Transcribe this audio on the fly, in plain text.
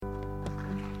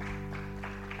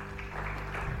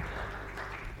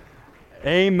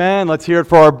Amen. Let's hear it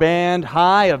for our band,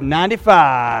 High of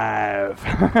 95.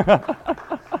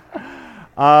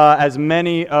 As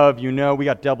many of you know, we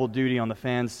got double duty on the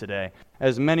fans today.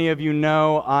 As many of you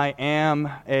know, I am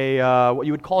a what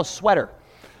you would call a sweater.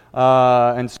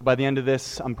 And so by the end of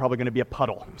this, I'm probably going to be a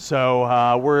puddle.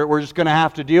 So we're just going to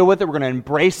have to deal with it. We're going to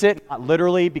embrace it, not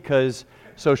literally because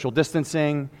social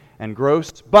distancing and gross,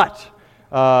 but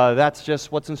that's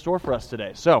just what's in store for us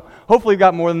today. So hopefully we've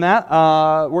got more than that.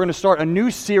 We're going to start a new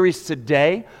series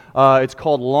today. It's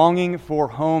called Longing for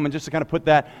Home. And just to kind of put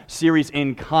that series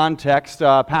in context,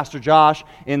 Pastor Josh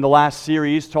in the last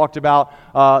series talked about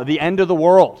the end of the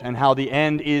world and how the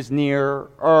end is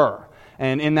nearer.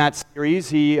 And in that series,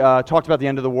 he talked about the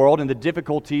end of the world and the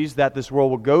difficulties that this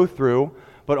world will go through,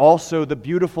 but also the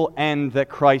beautiful end that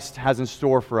Christ has in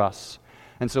store for us.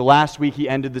 And so last week he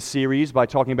ended the series by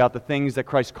talking about the things that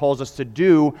Christ calls us to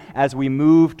do as we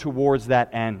move towards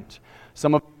that end.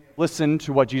 Some of you listen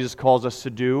to what Jesus calls us to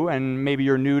do, and maybe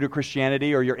you're new to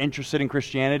Christianity or you're interested in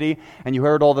Christianity, and you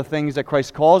heard all the things that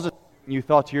Christ calls us, and you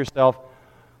thought to yourself,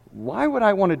 why would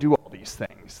I want to do all these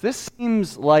things? This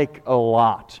seems like a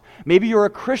lot. Maybe you're a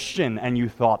Christian and you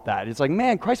thought that. It's like,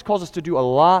 man, Christ calls us to do a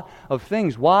lot of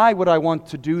things. Why would I want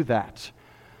to do that?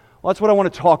 Well, that's what I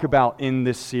want to talk about in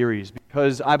this series,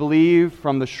 because I believe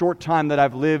from the short time that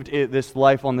I've lived this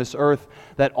life on this earth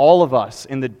that all of us,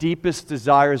 in the deepest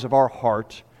desires of our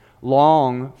heart,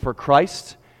 long for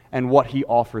Christ and what He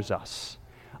offers us.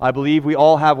 I believe we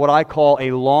all have what I call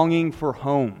a longing for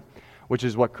home, which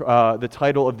is what the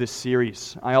title of this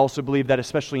series. I also believe that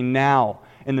especially now,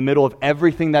 in the middle of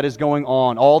everything that is going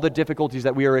on, all the difficulties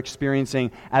that we are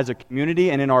experiencing as a community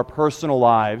and in our personal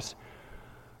lives,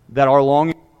 that our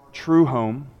longing true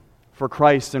home for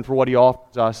Christ and for what He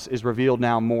offers us is revealed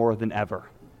now more than ever.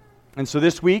 And so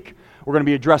this week, we're going to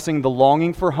be addressing the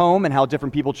longing for home and how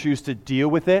different people choose to deal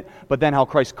with it, but then how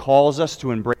Christ calls us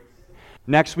to embrace it.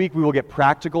 Next week, we will get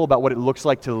practical about what it looks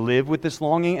like to live with this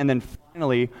longing, and then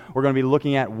finally, we're going to be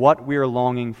looking at what we are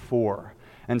longing for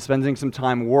and spending some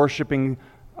time worshiping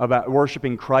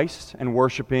Christ and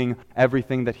worshiping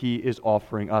everything that He is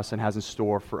offering us and has in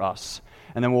store for us.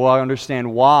 And then we'll understand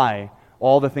why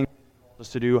all the things He calls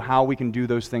us to do, how we can do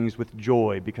those things with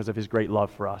joy because of His great love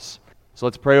for us. So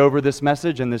let's pray over this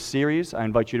message and this series. I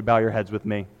invite you to bow your heads with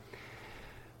me.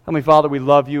 Heavenly Father, we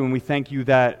love You and we thank You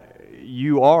that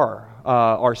You are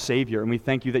our Savior, and we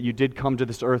thank You that You did come to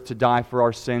this earth to die for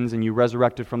our sins and You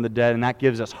resurrected from the dead, and that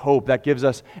gives us hope. That gives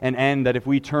us an end, that if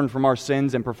we turn from our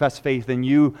sins and profess faith in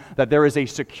You, that there is a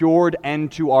secured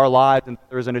end to our lives and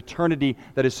there is an eternity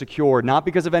that is secured, not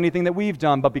because of anything that we've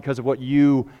done, but because of what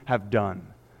You have done.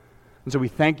 And so we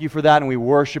thank You for that and we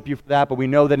worship You for that, but we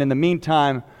know that in the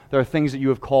meantime, there are things that You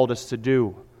have called us to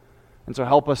do. And so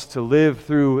help us to live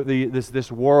through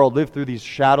this world, live through these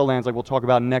shadowlands like we'll talk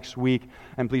about next week,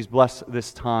 and please bless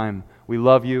this time. We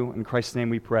love You. In Christ's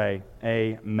name we pray.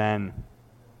 Amen.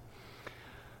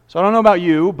 So I don't know about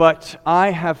you, but I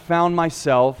have found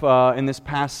myself in this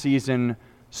past season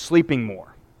sleeping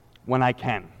more when I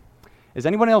can. Is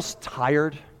anyone else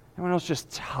tired? Anyone else just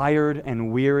tired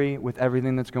and weary with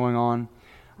everything that's going on?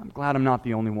 I'm glad I'm not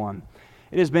the only one.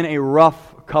 It has been a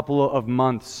rough couple of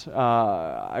months.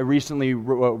 I recently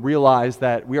realized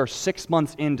that we are 6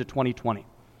 months into 2020.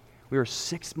 We are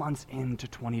 6 months into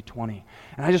 2020.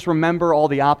 And I just remember all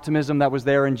the optimism that was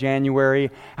there in January,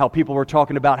 how people were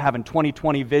talking about having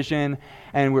 2020 vision,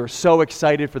 and we were so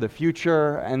excited for the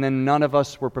future, and then none of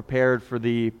us were prepared for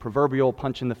the proverbial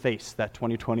punch in the face that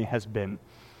 2020 has been.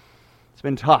 It's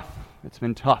been tough. It's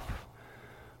been tough.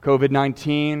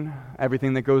 COVID-19,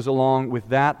 everything that goes along with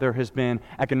that. There has been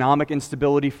economic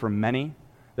instability for many.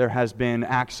 There has been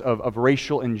acts of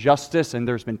racial injustice, and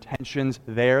there's been tensions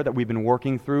there that we've been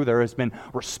working through. There has been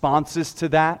responses to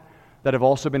that have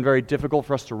also been very difficult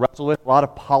for us to wrestle with. A lot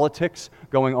of politics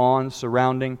going on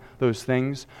surrounding those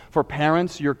things. For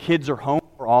parents, your kids are home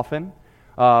more often,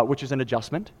 which is an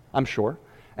adjustment, I'm sure.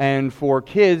 And for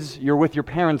kids, you're with your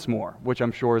parents more, which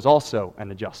I'm sure is also an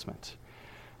adjustment.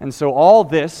 And so all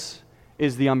this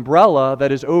is the umbrella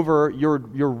that is over your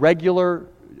regular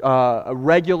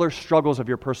struggles of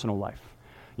your personal life.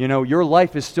 You know, your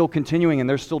life is still continuing and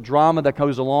there's still drama that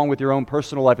goes along with your own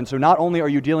personal life. And so not only are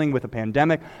you dealing with a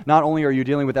pandemic, not only are you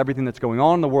dealing with everything that's going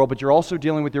on in the world, but you're also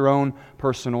dealing with your own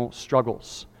personal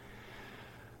struggles.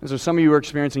 And so some of you are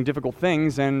experiencing difficult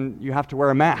things and you have to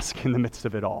wear a mask in the midst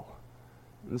of it all.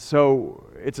 And so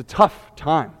it's a tough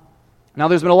time. Now,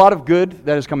 there's been a lot of good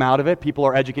that has come out of it. People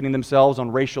are educating themselves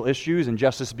on racial issues, and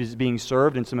justice is being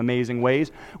served in some amazing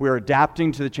ways. We are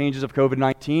adapting to the changes of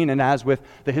COVID-19, and as with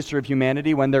the history of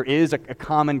humanity, when there is a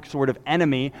common sort of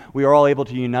enemy, we are all able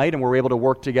to unite, and we're able to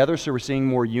work together, so we're seeing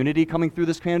more unity coming through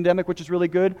this pandemic, which is really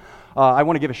good. I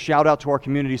want to give a shout-out to our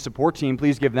community support team.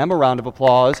 Please give them a round of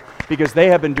applause, because they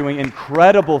have been doing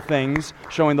incredible things,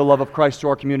 showing the love of Christ to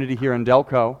our community here in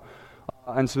Delco.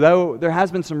 And so there has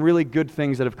been some really good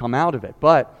things that have come out of it.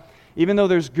 But even though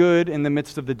there's good in the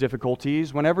midst of the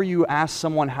difficulties, whenever you ask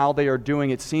someone how they are doing,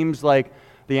 it seems like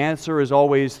the answer is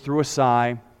always through a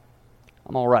sigh,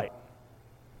 I'm all right.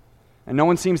 And no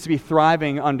one seems to be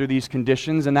thriving under these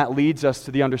conditions, and that leads us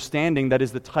to the understanding that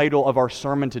is the title of our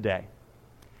sermon today.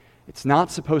 It's not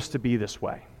supposed to be this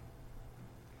way.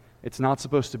 It's not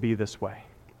supposed to be this way.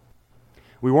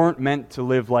 We weren't meant to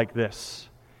live like this.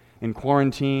 In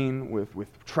quarantine,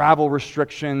 with travel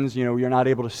restrictions, you're not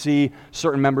able to see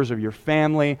certain members of your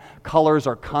family. Colors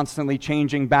are constantly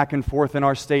changing back and forth in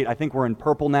our state. I think we're in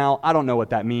purple now. I don't know what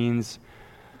that means.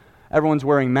 Everyone's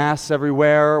wearing masks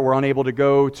everywhere. We're unable to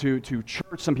go to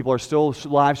church. Some people are still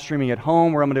live streaming at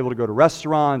home. We're unable to go to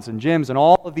restaurants and gyms and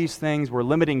all of these things. We're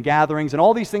limiting gatherings, and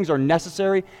all these things are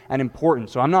necessary and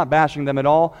important. So I'm not bashing them at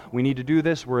all. We need to do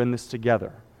this. We're in this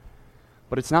together.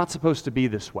 But it's not supposed to be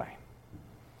this way.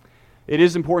 It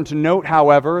is important to note,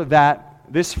 however, that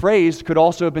this phrase could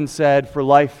also have been said for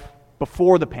life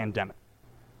before the pandemic.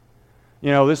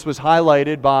 This was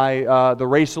highlighted by the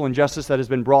racial injustice that has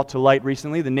been brought to light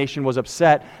recently. The nation was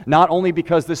upset, not only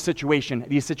because these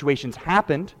situations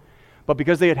happened, but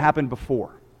because they had happened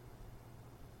before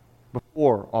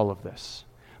all of this.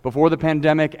 Before the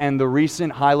pandemic and the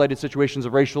recent highlighted situations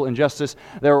of racial injustice,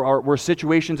 there were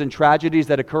situations and tragedies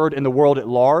that occurred in the world at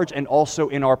large and also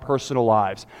in our personal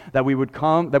lives that we would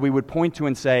point to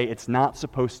and say, it's not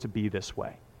supposed to be this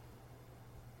way.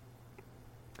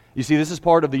 You see, this is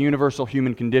part of the universal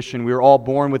human condition. We are all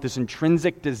born with this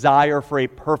intrinsic desire for a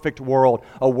perfect world,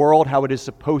 a world how it is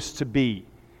supposed to be.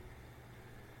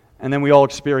 And then we all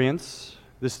experience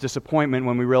this disappointment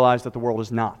when we realize that the world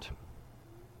is not.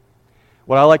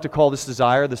 What I like to call this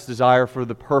desire for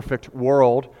the perfect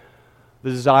world, the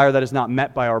desire that is not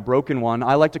met by our broken one,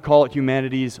 I like to call it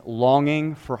humanity's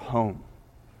longing for home,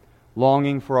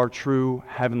 longing for our true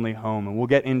heavenly home. And we'll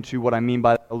get into what I mean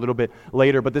by that a little bit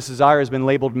later, but this desire has been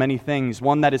labeled many things.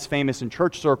 One that is famous in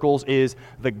church circles is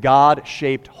the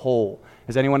God-shaped hole.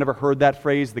 Has anyone ever heard that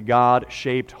phrase, the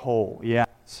God-shaped hole? Yes.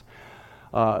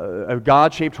 A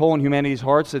God-shaped hole in humanity's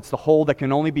hearts. It's the hole that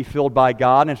can only be filled by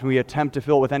God, and if we attempt to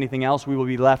fill it with anything else, we will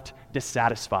be left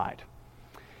dissatisfied.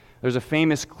 There's a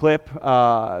famous clip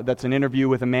that's an interview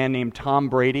with a man named Tom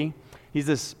Brady. He's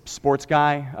this sports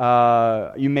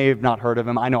guy. You may have not heard of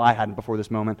him. I know I hadn't before this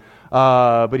moment.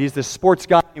 But he's this sports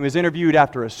guy. He was interviewed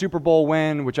after a Super Bowl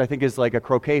win, which I think is like a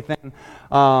croquet thing.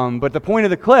 But the point of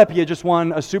the clip, he had just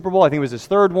won a Super Bowl. I think it was his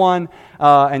third one.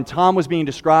 And Tom was being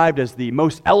described as the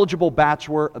most eligible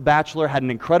bachelor, had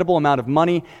an incredible amount of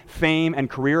money, fame, and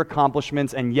career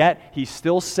accomplishments. And yet he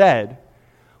still said,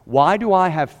 "Why do I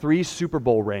have 3 Super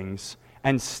Bowl rings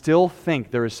and still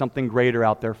think there is something greater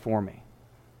out there for me?"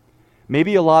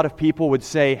 Maybe a lot of people would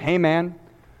say, hey man,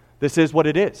 this is what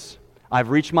it is. I've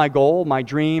reached my goal, my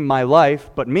dream, my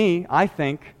life, but me, I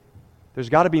think there's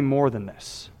got to be more than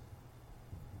this.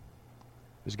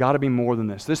 There's got to be more than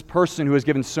this. This person who has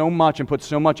given so much and put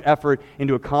so much effort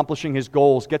into accomplishing his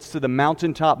goals gets to the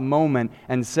mountaintop moment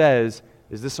and says,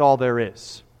 is this all there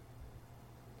is?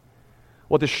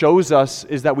 What this shows us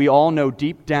is that we all know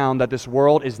deep down that this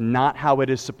world is not how it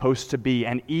is supposed to be.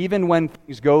 And even when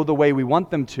things go the way we want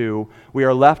them to, we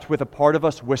are left with a part of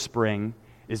us whispering,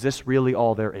 is this really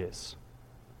all there is?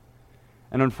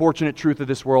 An unfortunate truth of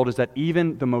this world is that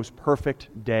even the most perfect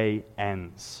day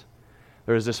ends.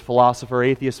 There is this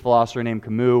atheist philosopher named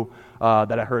Camus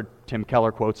that I heard Tim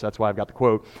Keller quotes, that's why I've got the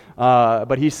quote.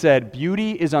 But he said,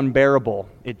 "Beauty is unbearable.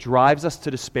 It drives us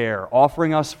to despair,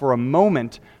 offering us for a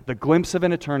moment the glimpse of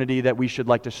an eternity that we should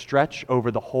like to stretch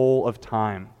over the whole of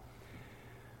time."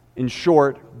 In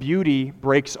short, beauty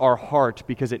breaks our heart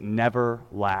because it never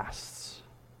lasts.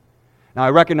 Now, I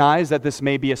recognize that this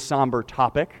may be a somber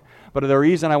topic, but the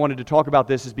reason I wanted to talk about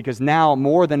this is because now,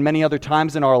 more than many other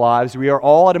times in our lives, we are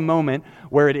all at a moment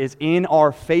where it is in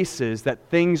our faces that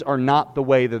things are not the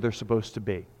way that they're supposed to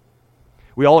be.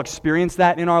 We all experience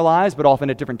that in our lives, but often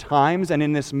at different times, and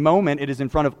in this moment, it is in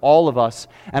front of all of us,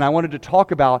 and I wanted to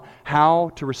talk about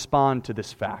how to respond to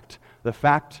this fact, the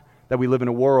fact that we live in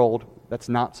a world that's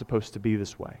not supposed to be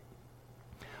this way.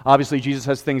 Obviously, Jesus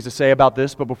has things to say about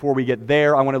this, but before we get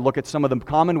there, I want to look at some of the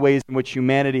common ways in which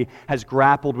humanity has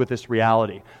grappled with this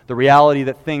reality, the reality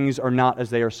that things are not as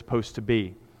they are supposed to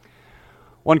be.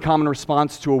 One common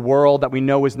response to a world that we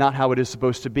know is not how it is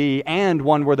supposed to be, and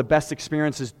one where the best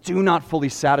experiences do not fully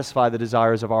satisfy the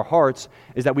desires of our hearts,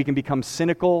 is that we can become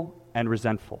cynical and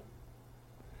resentful.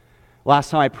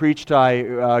 Last time I preached,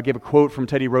 I gave a quote from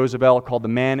Teddy Roosevelt called "The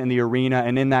Man in the Arena,"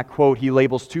 and in that quote, he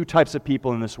labels two types of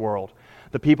people in this world.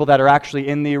 The people that are actually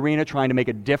in the arena trying to make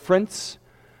a difference,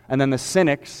 and then the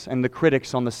cynics and the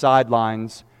critics on the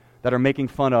sidelines that are making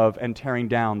fun of and tearing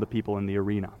down the people in the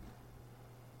arena.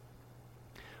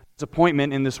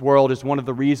 Disappointment in this world is one of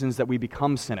the reasons that we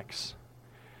become cynics.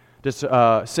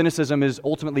 Cynicism is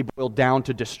ultimately boiled down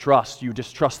to distrust. You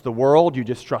distrust the world, you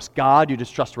distrust God, you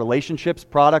distrust relationships,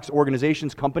 products,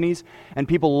 organizations, companies, and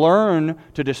people learn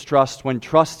to distrust when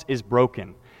trust is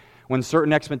broken, when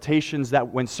certain expectations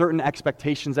that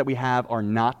we have are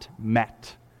not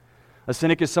met. A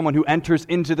cynic is someone who enters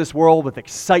into this world with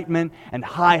excitement and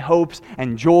high hopes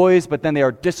and joys, but then they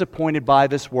are disappointed by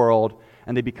this world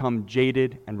and they become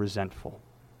jaded and resentful.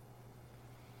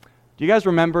 Do you guys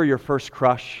remember your first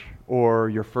crush or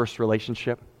your first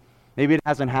relationship? Maybe it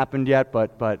hasn't happened yet,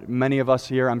 but many of us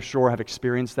here, I'm sure, have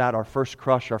experienced that, our first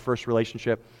crush, our first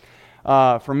relationship.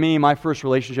 For me, my first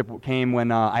relationship came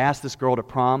when I asked this girl to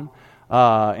prom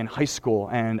in high school,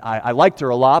 and I liked her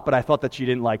a lot, but I thought that she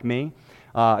didn't like me.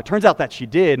 It turns out that she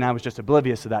did, and I was just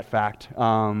oblivious to that fact,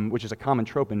 which is a common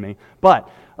trope in me. But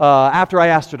after I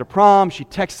asked her to prom, she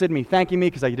texted me thanking me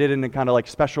because I did it in a kind of like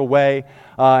special way.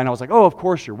 And I was like, oh, of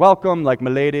course, you're welcome. Like,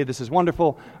 milady, this is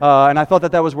wonderful. And I thought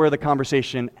that that was where the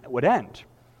conversation would end.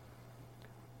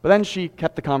 But then she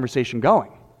kept the conversation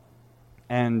going.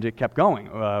 And it kept going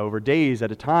over days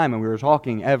at a time, and we were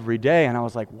talking every day. And I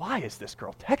was like, why is this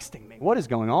girl texting me? What is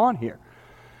going on here?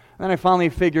 And then I finally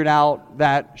figured out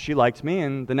that she liked me,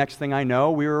 and the next thing I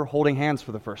know, we were holding hands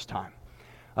for the first time.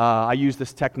 I used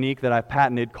this technique that I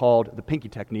patented called the pinky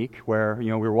technique, where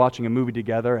we were watching a movie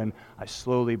together, and I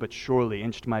slowly but surely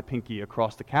inched my pinky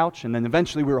across the couch, and then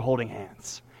eventually we were holding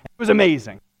hands. It was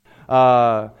amazing.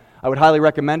 I would highly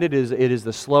recommend it. It is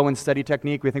the slow and steady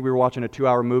technique. We think we were watching a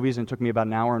 2-hour movie, and it took me about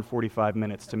an hour and 45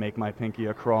 minutes to make my pinky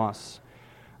across.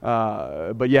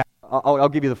 But yeah. I'll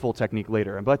give you the full technique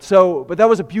later. But that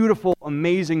was a beautiful,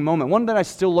 amazing moment, one that I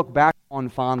still look back on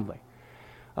fondly.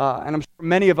 And I'm sure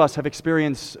many of us have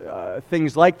experienced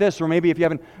things like this, or maybe if you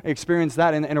haven't experienced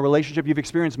that in a relationship, you've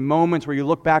experienced moments where you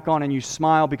look back on and you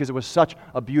smile because it was such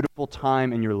a beautiful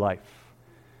time in your life.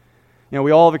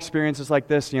 We all have experiences like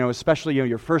this, especially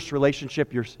your first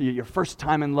relationship, your first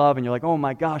time in love, and you're like, oh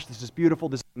my gosh, this is beautiful,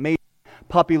 this is amazing,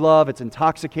 puppy love, it's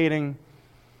intoxicating.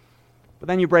 But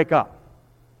then you break up.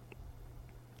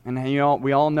 And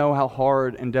we all know how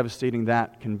hard and devastating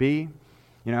that can be.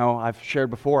 I've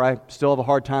shared before, I still have a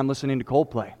hard time listening to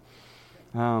Coldplay.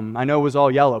 I know it was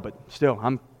all yellow, but still,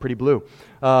 I'm pretty blue.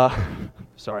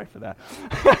 Sorry for that.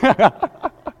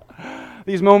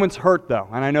 These moments hurt, though,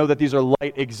 and I know that these are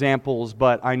light examples,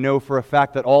 but I know for a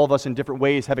fact that all of us in different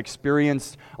ways have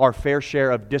experienced our fair share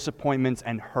of disappointments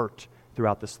and hurt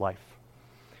throughout this life.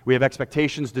 We have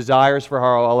expectations, desires for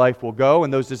how our life will go,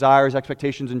 and those desires,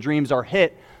 expectations, and dreams are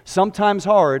hit, sometimes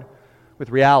hard,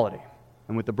 with reality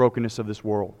and with the brokenness of this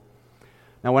world.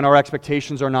 Now, when our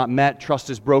expectations are not met, trust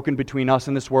is broken between us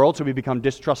and this world, so we become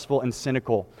distrustful and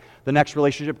cynical. The next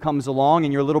relationship comes along,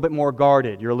 and you're a little bit more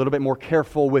guarded. You're a little bit more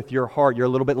careful with your heart. You're a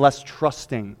little bit less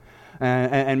trusting.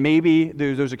 And maybe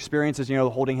those experiences,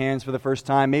 holding hands for the first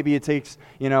time, maybe it takes,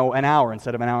 an hour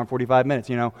instead of an hour and 45 minutes,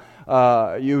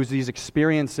 use these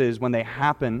experiences when they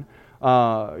happen,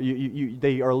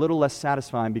 they are a little less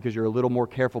satisfying because you're a little more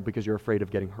careful because you're afraid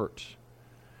of getting hurt.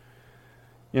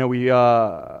 If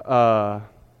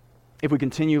we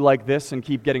continue like this and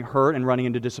keep getting hurt and running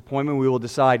into disappointment, we will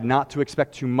decide not to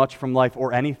expect too much from life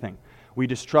or anything. We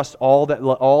distrust all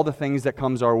the things that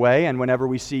comes our way, and whenever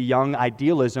we see young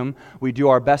idealism, we do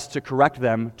our best to correct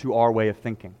them to our way of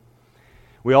thinking.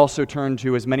 We also turn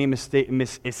to as many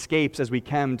escapes as we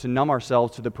can to numb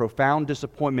ourselves to the profound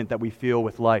disappointment that we feel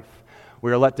with life.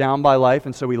 We are let down by life,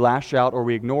 and so we lash out or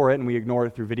we ignore it, and we ignore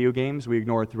it through video games, we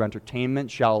ignore it through entertainment,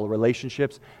 shallow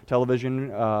relationships,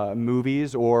 television,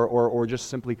 movies, or just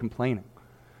simply complaining.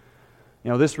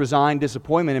 This resigned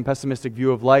disappointment and pessimistic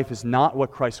view of life is not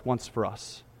what Christ wants for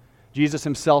us. Jesus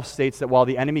himself states that while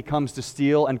the enemy comes to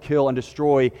steal and kill and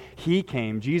destroy,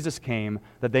 Jesus came,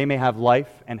 that they may have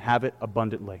life and have it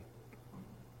abundantly.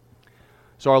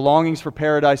 So our longings for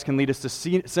paradise can lead us to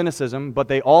cynicism, but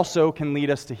they also can lead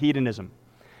us to hedonism.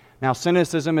 Now,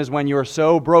 cynicism is when you are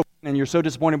so broken and you're so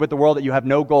disappointed with the world that you have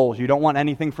no goals. You don't want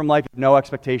anything from life, no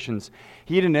expectations.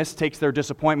 Hedonists takes their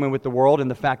disappointment with the world and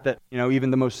the fact that,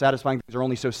 even the most satisfying things are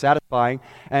only so satisfying,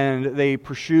 and they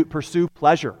pursue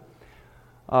pleasure.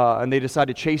 And they decide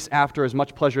to chase after as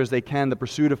much pleasure as they can, the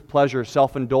pursuit of pleasure,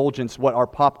 self-indulgence,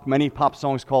 what many pop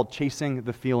songs called chasing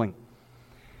the feeling.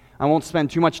 I won't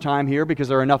spend too much time here because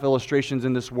there are enough illustrations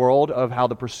in this world of how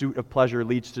the pursuit of pleasure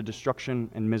leads to destruction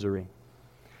and misery.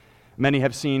 Many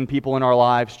have seen people in our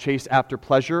lives chase after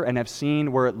pleasure and have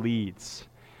seen where it leads.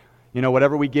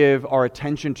 Whatever we give our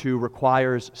attention to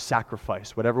requires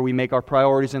sacrifice. Whatever we make our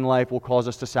priorities in life will cause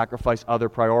us to sacrifice other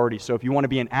priorities. So if you want to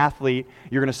be an athlete,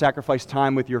 you're going to sacrifice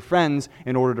time with your friends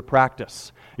in order to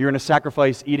practice. You're going to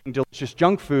sacrifice eating delicious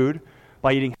junk food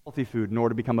by eating healthy food in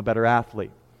order to become a better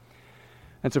athlete.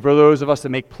 And so for those of us that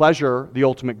make pleasure the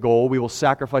ultimate goal, we will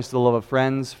sacrifice the love of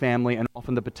friends, family, and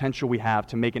often the potential we have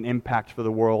to make an impact for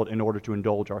the world in order to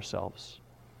indulge ourselves.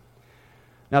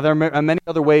 Now, there are many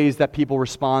other ways that people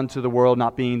respond to the world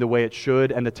not being the way it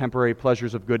should and the temporary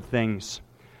pleasures of good things.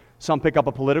 Some pick up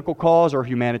a political cause or a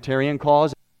humanitarian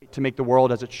cause to make the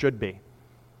world as it should be.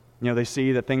 They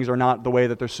see that things are not the way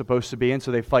that they're supposed to be, and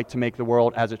so they fight to make the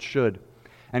world as it should.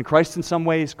 And Christ, in some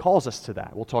ways, calls us to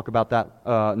that. We'll talk about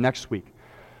that next week.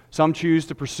 Some choose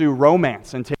to pursue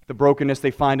romance and take the brokenness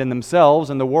they find in themselves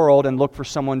and the world and look for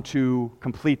someone to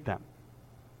complete them.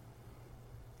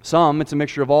 Some, it's a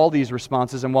mixture of all these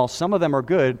responses, and while some of them are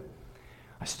good,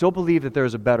 I still believe that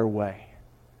there's a better way.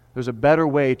 There's a better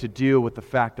way to deal with the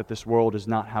fact that this world is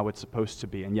not how it's supposed to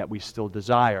be, and yet we still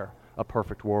desire a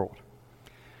perfect world.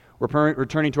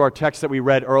 Returning to our text that we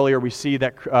read earlier, we see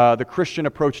that the Christian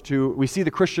approach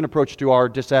to our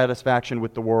dissatisfaction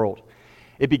with the world.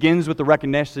 It begins with the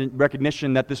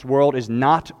recognition that this world is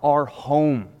not our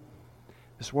home.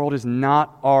 This world is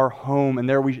not our home, and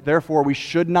therefore we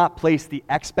should not place the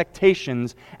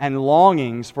expectations and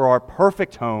longings for our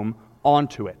perfect home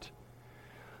onto it.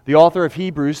 The author of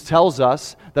Hebrews tells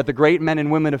us that the great men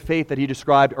and women of faith that he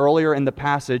described earlier in the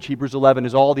passage, Hebrews 11,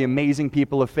 is all the amazing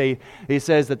people of faith. He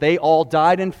says that they all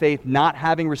died in faith, not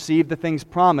having received the things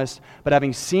promised, but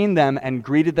having seen them and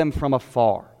greeted them from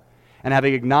afar, and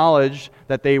having acknowledged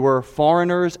that they were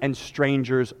foreigners and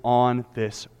strangers on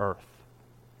this earth.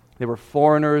 They were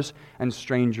foreigners and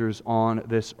strangers on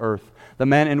this earth. The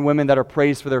men and women that are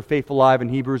praised for their faithful life in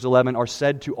Hebrews 11 are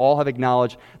said to all have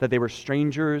acknowledged that they were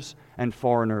strangers and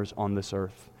foreigners on this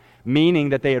earth, meaning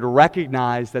that they had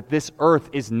recognized that this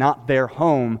earth is not their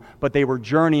home, but they were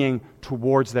journeying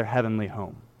towards their heavenly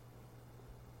home.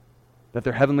 That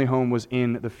their heavenly home was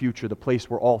in the future, the place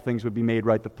where all things would be made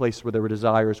right, the place where their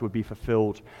desires would be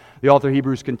fulfilled. The author of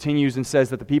Hebrews continues and says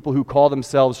that the people who call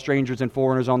themselves strangers and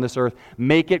foreigners on this earth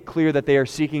make it clear that they are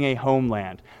seeking a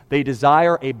homeland. They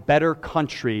desire a better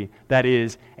country that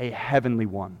is a heavenly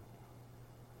one.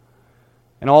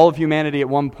 And all of humanity at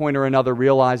one point or another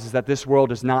realizes that this world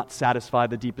does not satisfy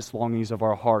the deepest longings of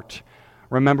our heart.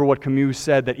 Remember what Camus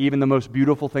said, that even the most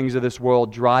beautiful things of this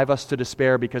world drive us to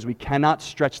despair because we cannot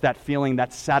stretch that feeling,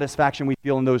 that satisfaction we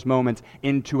feel in those moments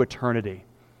into eternity.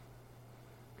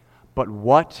 But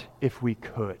what if we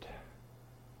could?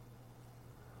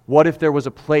 What if there was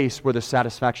a place where the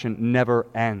satisfaction never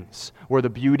ends, where the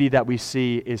beauty that we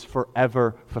see is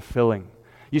forever fulfilling?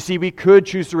 You see, we could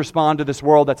choose to respond to this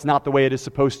world that's not the way it is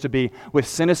supposed to be, with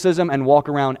cynicism and walk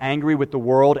around angry with the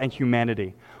world and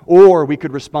humanity. Or we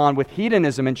could respond with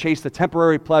hedonism and chase the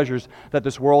temporary pleasures that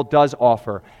this world does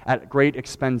offer at great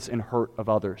expense and hurt of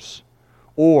others.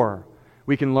 Or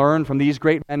we can learn from these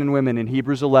great men and women in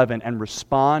Hebrews 11 and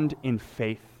respond in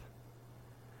faith.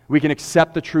 We can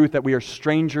accept the truth that we are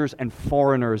strangers and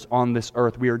foreigners on this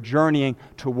earth. We are journeying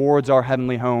towards our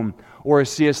heavenly home. Or as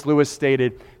C.S. Lewis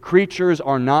stated, creatures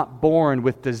are not born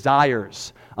with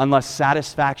desires unless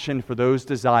satisfaction for those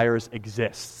desires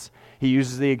exists. He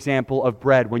uses the example of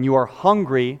bread. When you are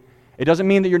hungry, it doesn't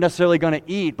mean that you're necessarily going to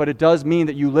eat, but it does mean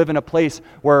that you live in a place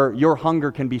where your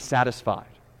hunger can be satisfied.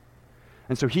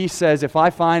 And so he says, if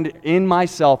I find in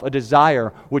myself a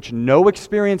desire which no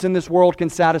experience in this world can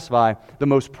satisfy, the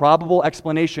most probable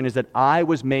explanation is that I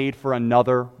was made for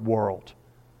another world.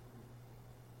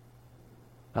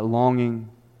 That longing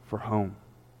for home.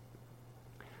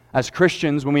 As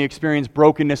Christians, when we experience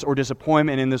brokenness or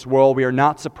disappointment in this world, we are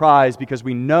not surprised because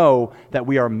we know that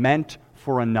we are meant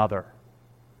for another.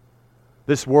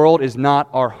 This world is not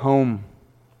our home.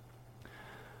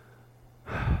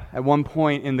 At one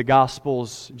point in the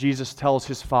Gospels, Jesus tells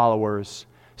his followers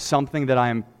something that I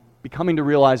am becoming to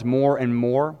realize more and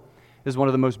more is one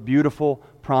of the most beautiful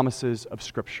promises of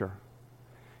Scripture.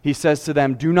 He says to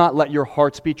them, "Do not let your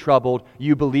hearts be troubled.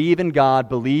 You believe in God,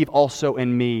 believe also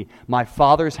in me. My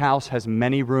Father's house has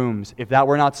many rooms. If that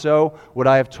were not so, would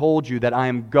I have told you that I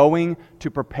am going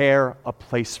to prepare a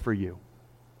place for you?"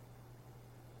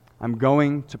 I'm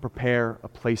going to prepare a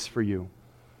place for you.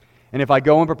 And if I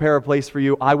go and prepare a place for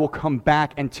you, I will come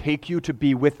back and take you to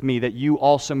be with me, that you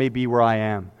also may be where I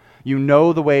am. You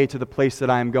know the way to the place that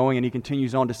I am going. And he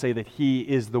continues on to say that he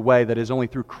is the way, that is only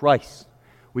through Christ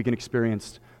we can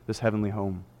experience this heavenly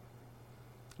home.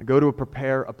 I go to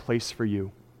prepare a place for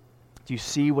you. Do you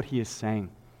see what he is saying?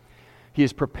 He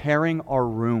is preparing our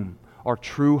room, our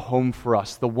true home for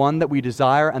us, the one that we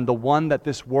desire and the one that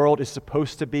this world is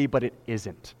supposed to be, but it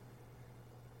isn't.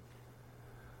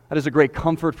 That is a great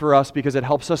comfort for us because it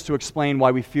helps us to explain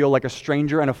why we feel like a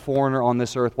stranger and a foreigner on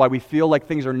this earth, why we feel like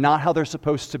things are not how they're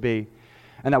supposed to be,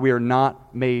 and that we are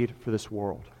not made for this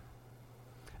world.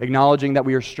 Acknowledging that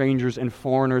we are strangers and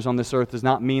foreigners on this earth does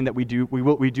not mean that we do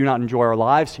not enjoy our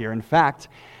lives here. In fact,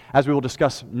 as we will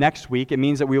discuss next week, it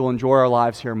means that we will enjoy our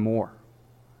lives here more.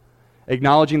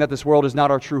 Acknowledging that this world is not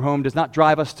our true home does not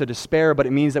drive us to despair, but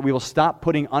it means that we will stop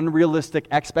putting unrealistic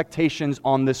expectations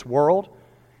on this world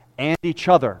and each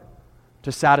other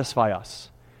to satisfy us.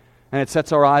 And it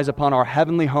sets our eyes upon our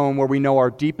heavenly home where we know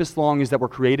our deepest longings that were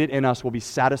created in us will be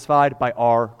satisfied by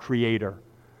our Creator.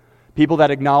 People that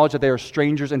acknowledge that they are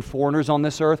strangers and foreigners on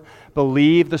this earth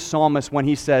believe the psalmist when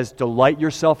he says, "Delight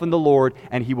yourself in the Lord,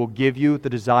 and he will give you the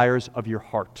desires of your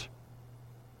heart."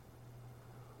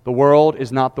 The world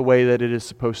is not the way that it is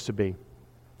supposed to be.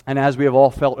 And as we have all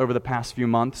felt over the past few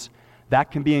months, that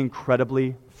can be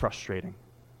incredibly frustrating.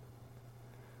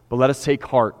 But let us take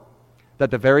heart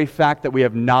that the very fact that we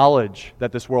have knowledge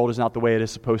that this world is not the way it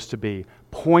is supposed to be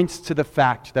points to the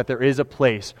fact that there is a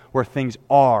place where things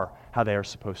are how they are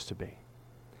supposed to be.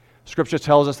 Scripture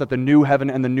tells us that the new heaven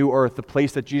and the new earth, the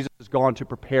place that Jesus has gone to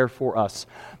prepare for us,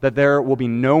 that there will be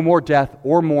no more death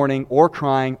or mourning or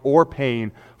crying or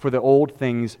pain, for the old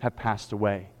things have passed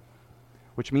away.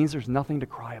 Which means there's nothing to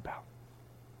cry about.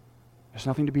 There's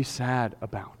nothing to be sad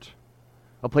about.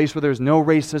 A place where there's no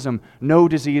racism, no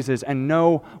diseases, and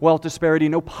no wealth disparity,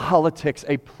 no politics.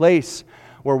 A place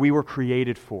where we were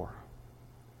created for.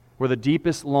 Where the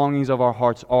deepest longings of our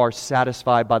hearts are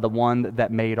satisfied by the one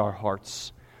that made our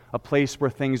hearts. A place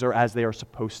where things are as they are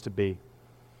supposed to be.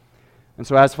 And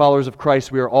so as followers of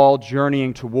Christ, we are all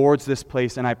journeying towards this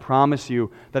place, and I promise you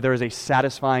that there is a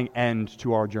satisfying end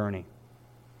to our journey.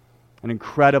 An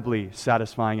incredibly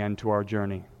satisfying end to our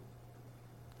journey.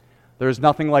 There is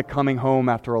nothing like coming home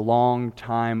after a long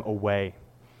time away.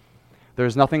 There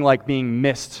is nothing like being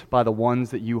missed by the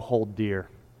ones that you hold dear.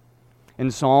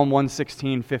 In Psalm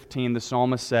 116:15, the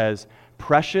psalmist says,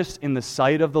 "Precious in the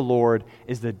sight of the Lord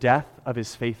is the death of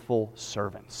his faithful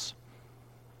servants."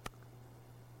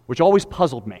 Which always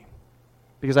puzzled me,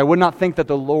 because I would not think that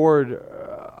the Lord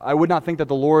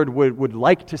would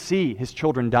like to see his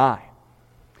children die.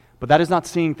 But that is not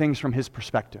seeing things from his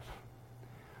perspective.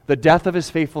 The death of his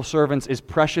faithful servants is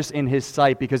precious in his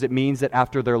sight because it means that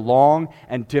after their long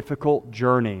and difficult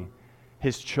journey,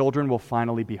 his children will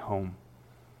finally be home.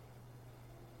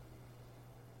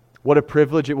 What a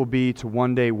privilege it will be to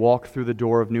one day walk through the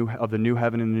door of the new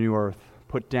heaven and the new earth,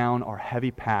 put down our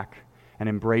heavy pack, and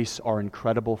embrace our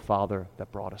incredible Father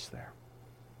that brought us there.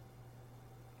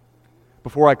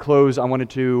 Before I close, I wanted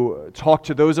to talk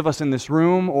to those of us in this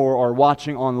room or are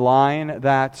watching online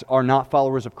that are not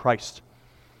followers of Christ.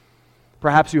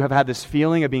 Perhaps you have had this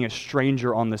feeling of being a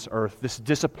stranger on this earth, this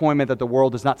disappointment that the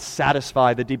world does not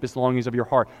satisfy the deepest longings of your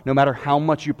heart, no matter how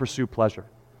much you pursue pleasure.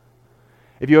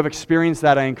 If you have experienced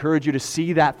that, I encourage you to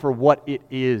see that for what it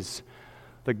is,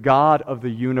 the God of the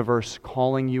universe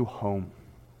calling you home.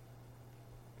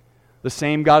 The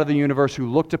same God of the universe who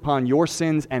looked upon your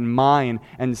sins and mine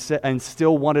and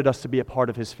still wanted us to be a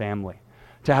part of his family,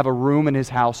 to have a room in his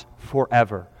house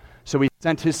forever. So he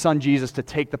sent his son Jesus to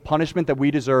take the punishment that we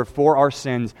deserve for our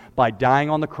sins by dying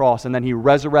on the cross, and then he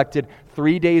resurrected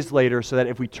 3 days later so that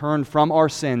if we turn from our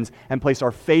sins and place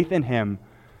our faith in him,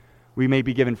 we may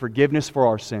be given forgiveness for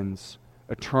our sins,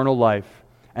 eternal life,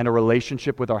 and a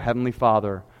relationship with our Heavenly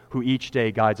Father who each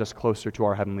day guides us closer to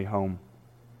our heavenly home.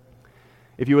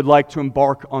 If you would like to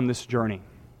embark on this journey,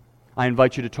 I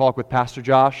invite you to talk with Pastor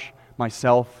Josh,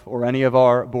 myself, or any of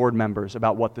our board members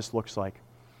about what this looks like.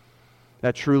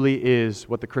 That truly is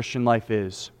what the Christian life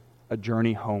is, a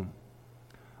journey home.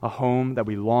 A home that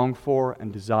we long for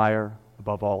and desire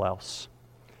above all else.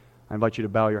 I invite you to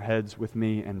bow your heads with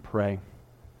me and pray.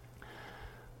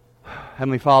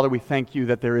 Heavenly Father, we thank you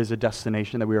that there is a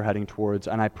destination that we are heading towards,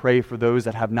 and I pray for those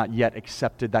that have not yet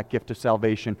accepted that gift of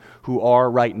salvation, who are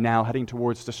right now heading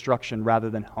towards destruction rather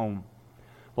than home.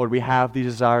 Lord, we have these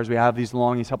desires, we have these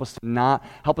longings. Help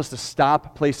us to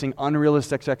stop placing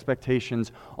unrealistic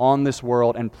expectations on this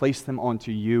world and place them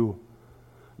onto you.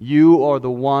 You are the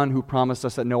one who promised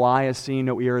us that no eye has seen,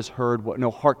 no ear has heard, what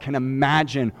no heart can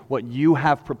imagine what you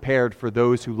have prepared for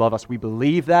those who love us. We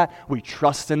believe that, we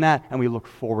trust in that, and we look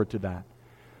forward to that.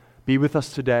 Be with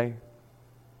us today.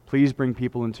 Please bring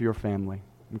people into your family.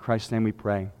 In Christ's name we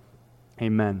pray.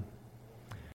 Amen.